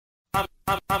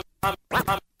I'm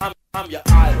your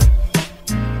idol.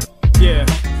 Yeah.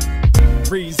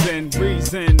 Reason, free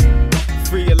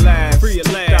your last,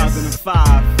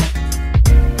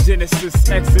 2005. Genesis,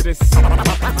 Exodus,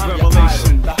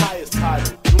 Revelation. The highest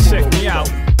title. Check me out.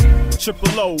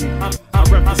 Triple O, I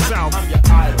rep the South. I'm your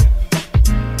idol.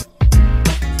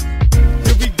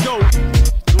 Here we go.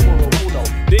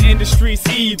 The industry's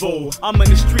evil. I'm in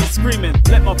the street screaming,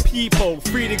 let my people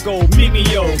free to go. Meet me,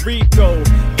 yo, Rico,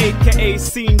 aka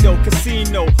Cindo,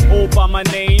 Casino, all by my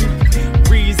name.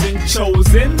 Reason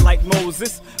chosen, like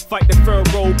Moses. Fight the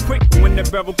Pharaoh quick, when the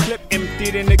barrel clip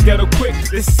emptied in the ghetto quick.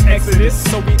 This is Exodus,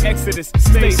 so we Exodus,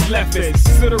 stay leftists.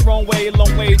 Still the wrong way,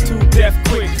 long way to death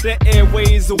quick. The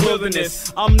airways a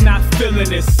wilderness, I'm not feeling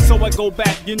this. So I go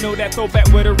back, you know that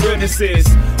throwback where the realness is.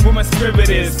 Where my spirit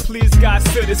is, please God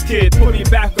save this kid. Put me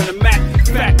back on the map,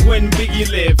 fact when Biggie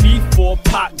lived. Before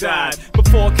Pac died,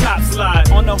 before cops lied.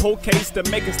 On the whole case to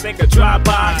make us think a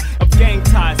drive-by of gang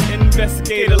ties,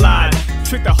 investigator lied.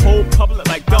 Trick the whole public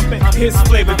like dumping, his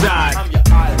flavor died. And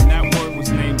that word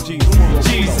was named Jesus.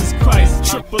 Jesus Christ,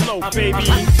 Triple O, baby.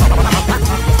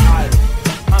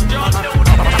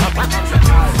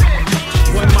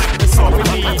 One mic, that's all we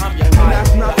need. And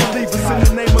that's not believers in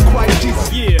the name of Christ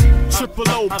Jesus. Yeah, Triple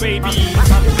O, baby.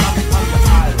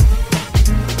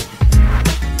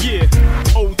 Yeah,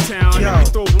 Old Town,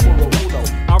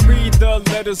 I read the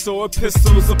letters or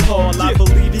epistles of Paul. I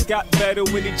believe he got better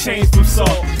when he changed from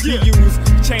Saul. He used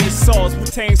chainsaws,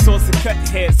 retain swords to cut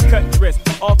heads, cut wrists.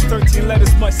 All 13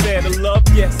 letters much said of love,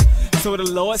 yes. So the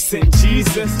Lord sent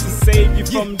Jesus to save you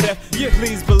from death.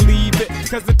 Please believe it,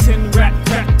 cause the 10 rap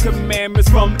commandments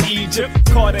from Egypt.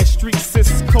 Call that street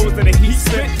sis codes that he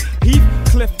spit.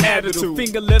 Heathcliff attitude,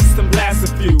 finger lifts and blast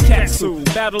a few. Cats who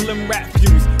battle and rap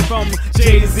views. From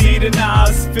Jay-Z to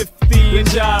Nas, 50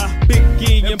 and Ja,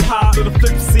 Biggie and Pop to the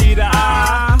flip C to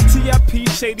I. T.I.P.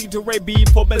 Shady to Ray B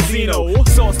for Benzino.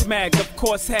 Sauce Mag, of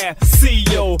course, had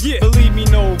CEO. Believe me,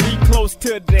 no, we close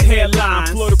to the hairline.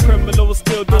 Florida criminals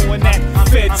still doing that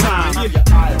fair time. And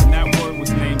that word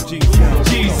was named Jesus.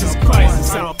 Jesus Christ, the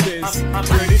South is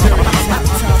dirty, dirty.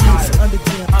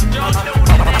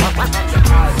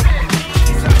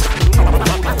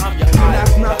 And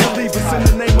that's not believers in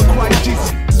the name of Christ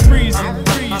Jesus. Reason.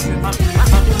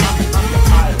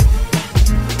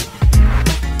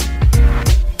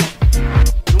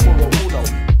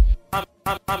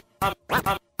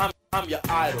 I'm your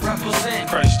idol.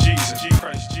 Christ Jesus.